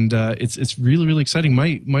way. And it's really, really exciting.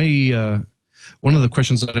 My one of the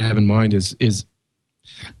questions that I have in mind is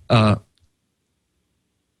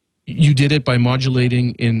you did it by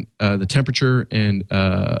modulating in the temperature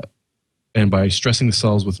and by stressing the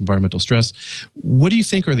cells with environmental stress. What do you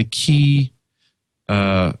think are the key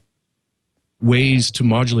ways to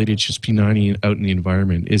modulate HSP90 out in the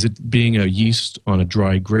environment? Is it being a yeast on a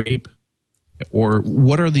dry grape, or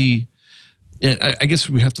what are the? I guess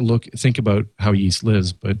we have to think about how yeast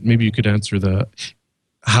lives, but maybe you could answer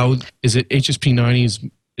how is it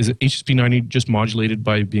HSP90 is it HSP90 just modulated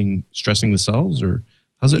by stressing the cells, or?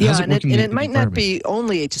 How's it work in it might not be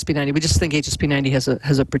only HSP90. We just think HSP90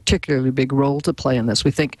 has a particularly big role to play in this.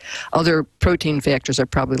 We think other protein factors are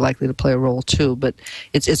probably likely to play a role too, but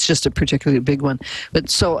it's just a particularly big one.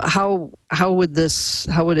 But so how would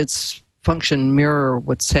its function mirror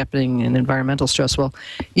what's happening in environmental stress? Well,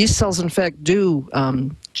 yeast cells in fact do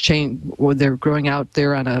change, or they're growing out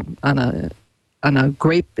there on a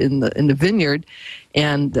grape in the vineyard,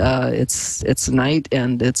 and it's night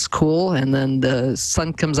and it's cool, and then the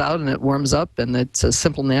sun comes out and it warms up, and it's a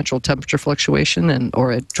simple natural temperature fluctuation,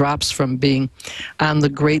 or it drops from being on the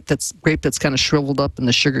grape that's kind of shriveled up and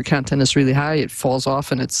the sugar content is really high. It falls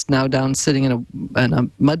off and it's now down sitting in a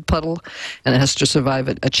mud puddle, and it has to survive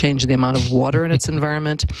a change in the amount of water in its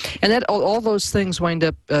environment, and that all those things wind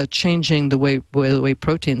up changing the way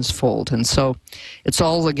proteins fold. And so it's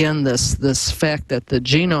all again this fact that the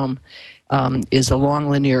genome is a long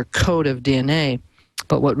linear code of DNA,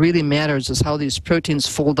 but what really matters is how these proteins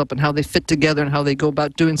fold up and how they fit together and how they go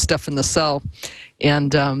about doing stuff in the cell,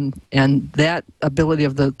 and that ability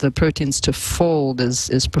of the proteins to fold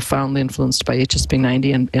is profoundly influenced by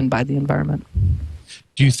HSP90 and by the environment.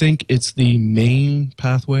 Do you think it's the main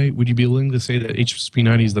pathway? Would you be willing to say that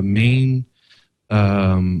HSP90 is the main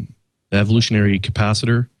evolutionary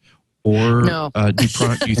capacitor, Or No. do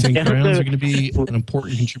you think prions are going to be an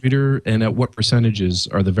important contributor, and at what percentages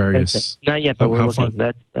are the various? Not yet, but we're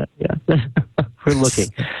looking. Yeah, we're looking.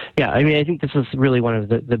 Yeah, I mean, I think this is really one of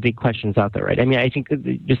the big questions out there, right? I mean, I think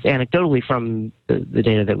just anecdotally from the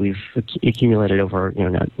data that we've accumulated over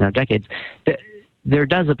now decades, there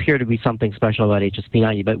does appear to be something special about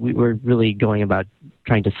HSP90, but we're really going about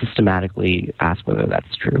trying to systematically ask whether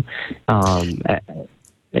that's true.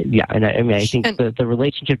 Yeah, and I mean, I think the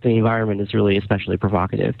relationship to the environment is really especially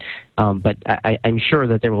provocative. But I'm sure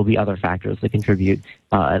that there will be other factors that contribute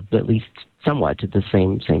at least somewhat to the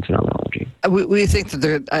same phenomenology. We think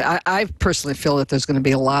that I personally feel that there's going to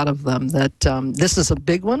be a lot of them, that this is a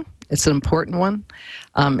big one. It's an important one,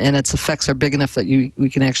 and its effects are big enough that we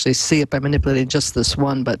can actually see it by manipulating just this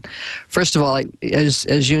one. But first of all,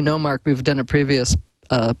 as you know, Mark, we've done a previous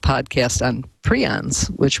podcast on prions,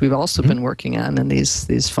 which we've also been working on, and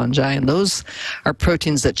these fungi, and those are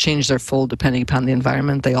proteins that change their fold depending upon the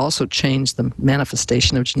environment. They also change the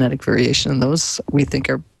manifestation of genetic variation, and those we think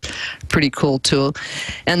are pretty cool too.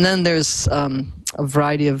 And then there's a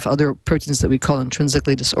variety of other proteins that we call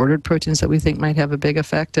intrinsically disordered proteins that we think might have a big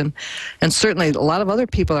effect, and certainly a lot of other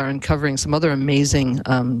people are uncovering some other amazing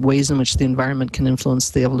ways in which the environment can influence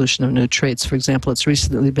the evolution of new traits. For example, it's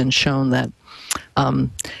recently been shown that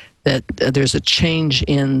there's a change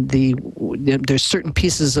in there's certain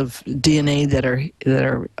pieces of DNA that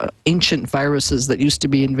are ancient viruses that used to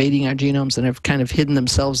be invading our genomes and have kind of hidden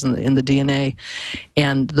themselves in the DNA,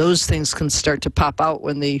 and those things can start to pop out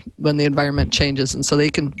when the environment changes, and so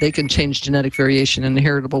they can change genetic variation in a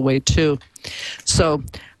heritable way too. So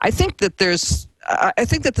I think that this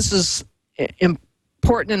is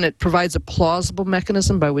important, and it provides a plausible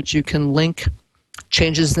mechanism by which you can link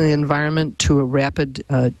changes in the environment to a rapid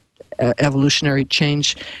evolutionary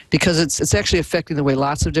change, because it's actually affecting the way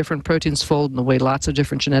lots of different proteins fold and the way lots of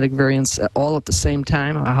different genetic variants all at the same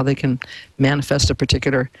time, how they can manifest a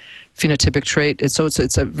particular phenotypic trait. So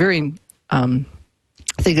it's a very I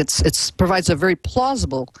think it provides a very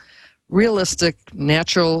plausible, realistic,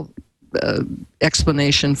 natural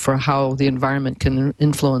explanation for how the environment can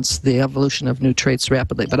influence the evolution of new traits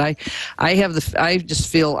rapidly. But I just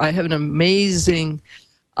feel I have an amazing.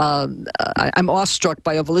 I'm awestruck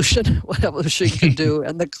by evolution, what evolution can do,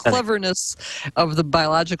 and the cleverness of the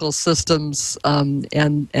biological systems.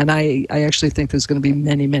 And I actually think there's going to be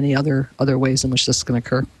many other ways in which this is going to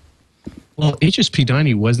occur. Well,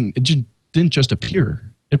 HSP90 didn't just appear.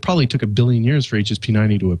 It probably took 1 billion years for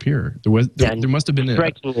HSP90 to appear. There must have been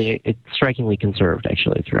it's strikingly conserved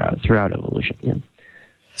actually throughout evolution. Yeah.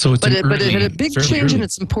 So but it had a big change in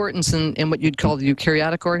its importance in what you'd call the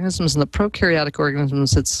eukaryotic organisms. And the prokaryotic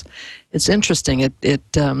organisms, it's interesting. It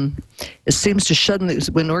seems to suddenly,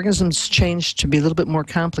 when organisms change to be a little bit more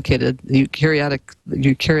complicated, the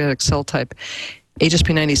eukaryotic cell type,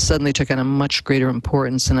 HSP90 suddenly took on a much greater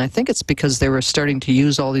importance, and I think it's because they were starting to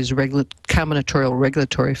use all these combinatorial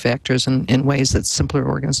regulatory factors in ways that simpler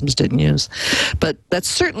organisms didn't use. But that's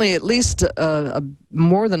certainly at least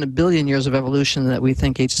more than 1 billion years of evolution that we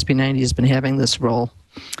think HSP90 has been having this role.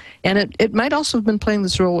 And it might also have been playing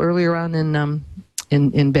this role earlier on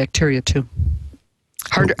in bacteria too.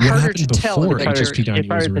 Harder to tell. Before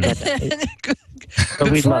HSP90 was released?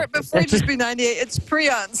 Before HSP90, it's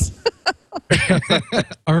prions.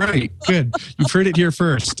 All right, good. You've heard it here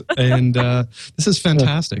first, and this is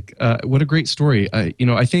fantastic. What a great story.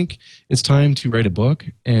 I think it's time to write a book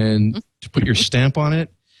and to put your stamp on it.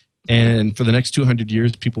 And for the next 200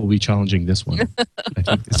 years, people will be challenging this one. I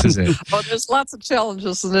think this is it. Well, there's lots of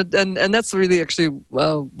challenges, and that's really actually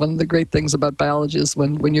one of the great things about biology is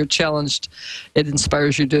when you're challenged, it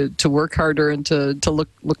inspires you to work harder and to look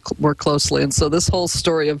more closely. And so this whole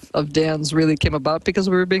story of Dan's really came about because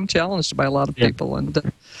we were being challenged by a lot of people,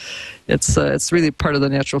 and it's really part of the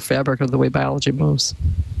natural fabric of the way biology moves.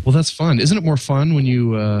 Well, that's fun. Isn't it more fun when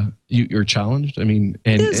you're challenged? I mean,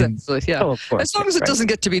 it is actually, yeah. Oh, of course, as long as it doesn't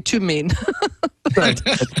get to be too mean. Right,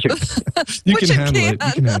 that's true. You can handle it.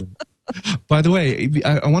 You can handle it. By the way,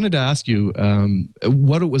 I wanted to ask you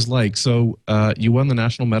what it was like. So you won the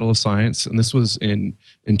National Medal of Science, and this was in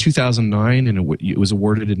 2009, and it was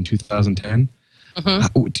awarded in 2010.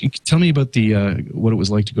 Tell me about what it was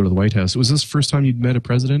like to go to the White House. Was this the first time you'd met a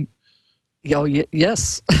president? Oh,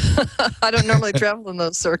 yes. I don't normally travel in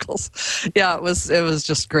those circles. Yeah, it was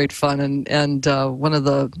just great fun, and one of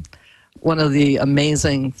the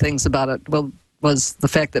amazing things about it was the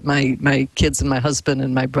fact that my kids and my husband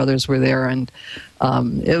and my brothers were there, and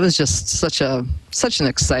it was just such an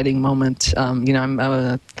exciting moment. I'm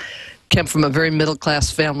a came from a very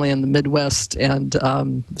middle-class family in the Midwest, and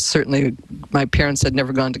certainly my parents had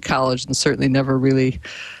never gone to college, and certainly never really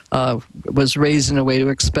was raised in a way to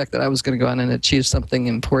expect that I was going to go on and achieve something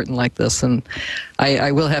important like this. And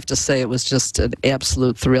I will have to say it was just an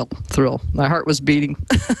absolute thrill. My heart was beating.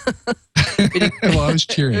 Well, I was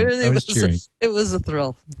cheering. Really I was cheering. It was a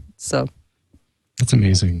thrill. So That's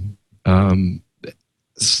amazing. Well,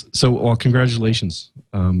 congratulations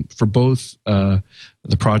for both the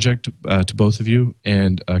project to both of you,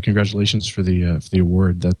 and congratulations for the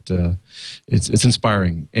award. That it's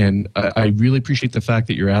inspiring, and I really appreciate the fact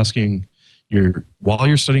that you're asking while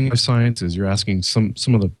you're studying life sciences, you're asking some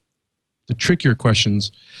of the trickier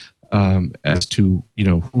questions as to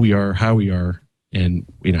who we are, how we are, and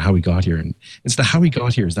how we got here. And it's the how we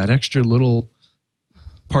got here is that extra little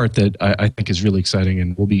part that I think is really exciting,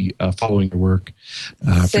 and we'll be following your work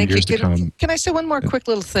for years to come. Can I say one more quick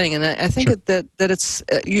little thing? And I think Sure. that it's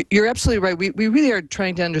you're absolutely right. We really are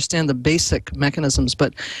trying to understand the basic mechanisms,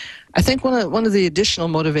 but I think one of the additional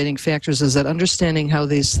motivating factors is that understanding how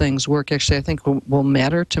these things work actually I think will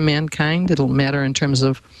matter to mankind. It'll matter in terms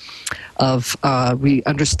of we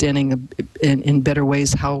understanding in better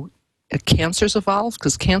ways how cancers evolve,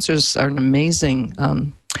 because cancers are an amazing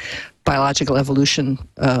biological evolution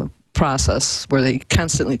process where they're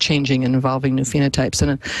constantly changing and evolving new phenotypes,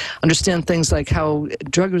 and understand things like how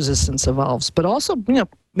drug resistance evolves. But also,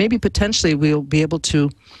 maybe potentially we'll be able to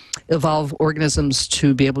evolve organisms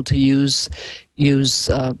to be able to use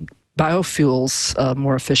biofuels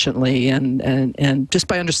more efficiently, and just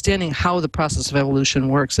by understanding how the process of evolution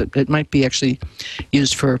works, it might be actually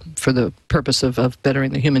used for the purpose of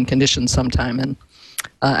bettering the human condition sometime. And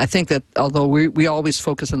I think that although we always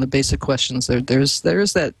focus on the basic questions, there's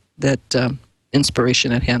that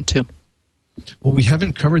inspiration at hand too. Well, we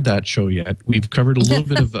haven't covered that show yet. We've covered a little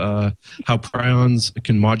bit of how prions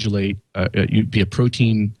can modulate, be a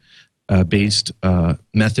protein-based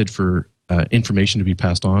method for information to be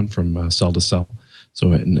passed on from cell to cell.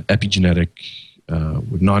 So an epigenetic,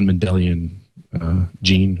 non-Mendelian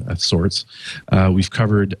gene of sorts. We've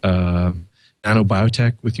covered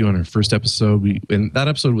nanobiotech with you on our first episode. And that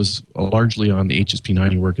episode was largely on the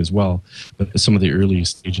HSP90 work as well, but some of the early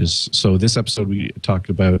stages. So this episode we talked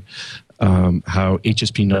about how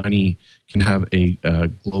HSP90 can have a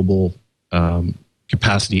global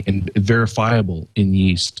capacity and verifiable in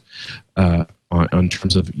yeast on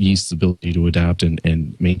terms of yeast's ability to adapt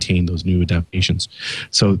and maintain those new adaptations.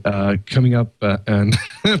 So coming up and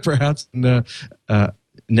perhaps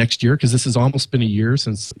next year, because this has almost been a year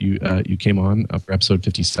since you came on for episode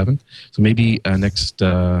 57. So maybe next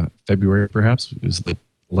February, perhaps, is the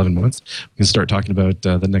 11 months, we can start talking about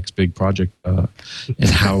the next big project and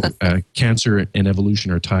how cancer and evolution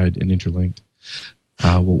are tied and interlinked.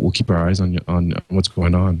 We'll keep our eyes on what's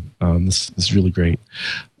going on. This is really great.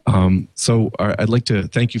 So I'd like to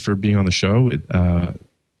thank you for being on the show.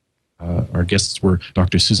 Our guests were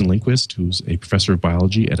Dr. Susan Lindquist, who's a professor of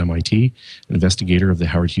biology at MIT, an investigator of the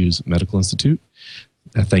Howard Hughes Medical Institute.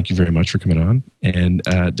 Thank you very much for coming on. And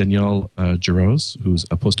Danielle Jarosz, who's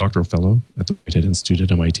a postdoctoral fellow at the Whitehead Institute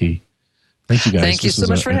at MIT. Thank you, guys. Thank you so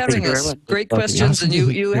much for having us. Great questions, and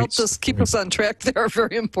you Great. helped us keep us on track there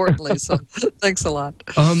very importantly. So thanks a lot.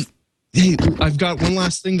 Hey, I've got one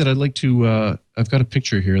last thing that I'd like to. I've got a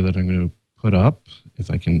picture here that I'm going to put up, if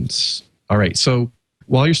I can. All right, so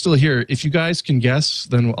while you're still here, if you guys can guess,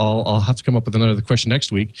 then I'll have to come up with another question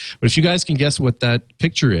next week. But if you guys can guess what that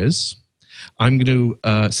picture is, I'm going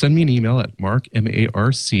to send me an email at marc,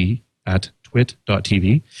 @twit.tv,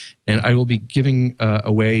 and I will be giving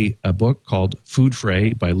away a book called Food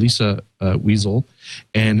Fray by Lisa Wiesel.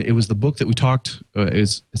 And it was the book that we talked,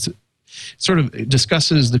 it sort of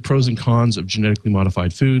discusses the pros and cons of genetically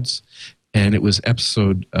modified foods. And it was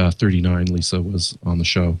episode 39. Lisa was on the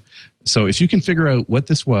show. So if you can figure out what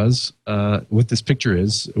this was, what this picture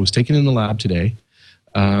is, it was taken in the lab today.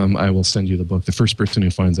 I will send you the book, the first person who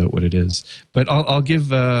finds out what it is. But I'll give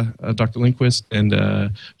Dr. Lindquist and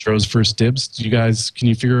Jarosz first dibs. Can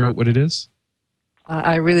you figure out what it is?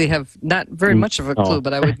 I really have not very much of a clue,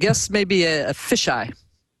 but I would guess maybe a fisheye.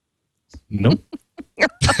 Nope.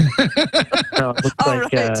 No, it looks All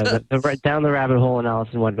like right. down the rabbit hole in Alice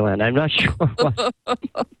in Wonderland. I'm not sure what.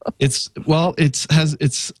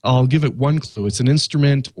 I'll give it one clue. It's an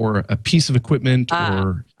instrument or a piece of equipment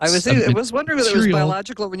or I was wondering whether it was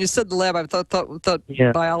biological. When you said the lab, I thought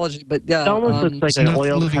biology, but yeah. It almost looks like an not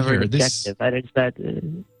living oil-covered here.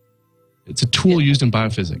 objective. It's a tool used in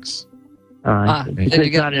biophysics.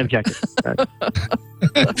 It's not an objective.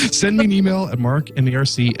 Send me an email at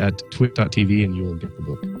mark@twit.tv and you will get the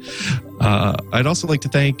book. I'd also like to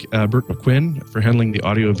thank Bert McQuinn for handling the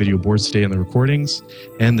audio video boards today and the recordings,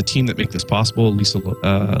 and the team that make this possible: Lisa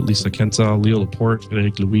Kensal, Leo Laporte,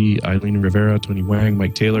 Frederic Louis, Eileen Rivera, Tony Wang,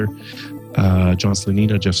 Mike Taylor, John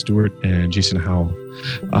Slanina, Jeff Stewart, and Jason Howell,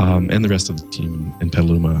 and the rest of the team in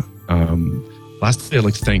Petaluma. Lastly, I'd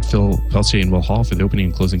like to thank Phil Peltier and Will Hall for the opening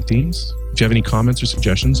and closing themes. If you have any comments or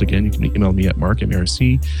suggestions, again, you can email me at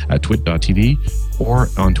mark@twit.tv or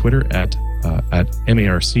on Twitter at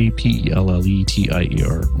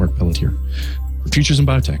MARCPELLETIER, Mark Pelletier. For Futures in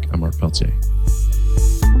Biotech, I'm Mark Peltier.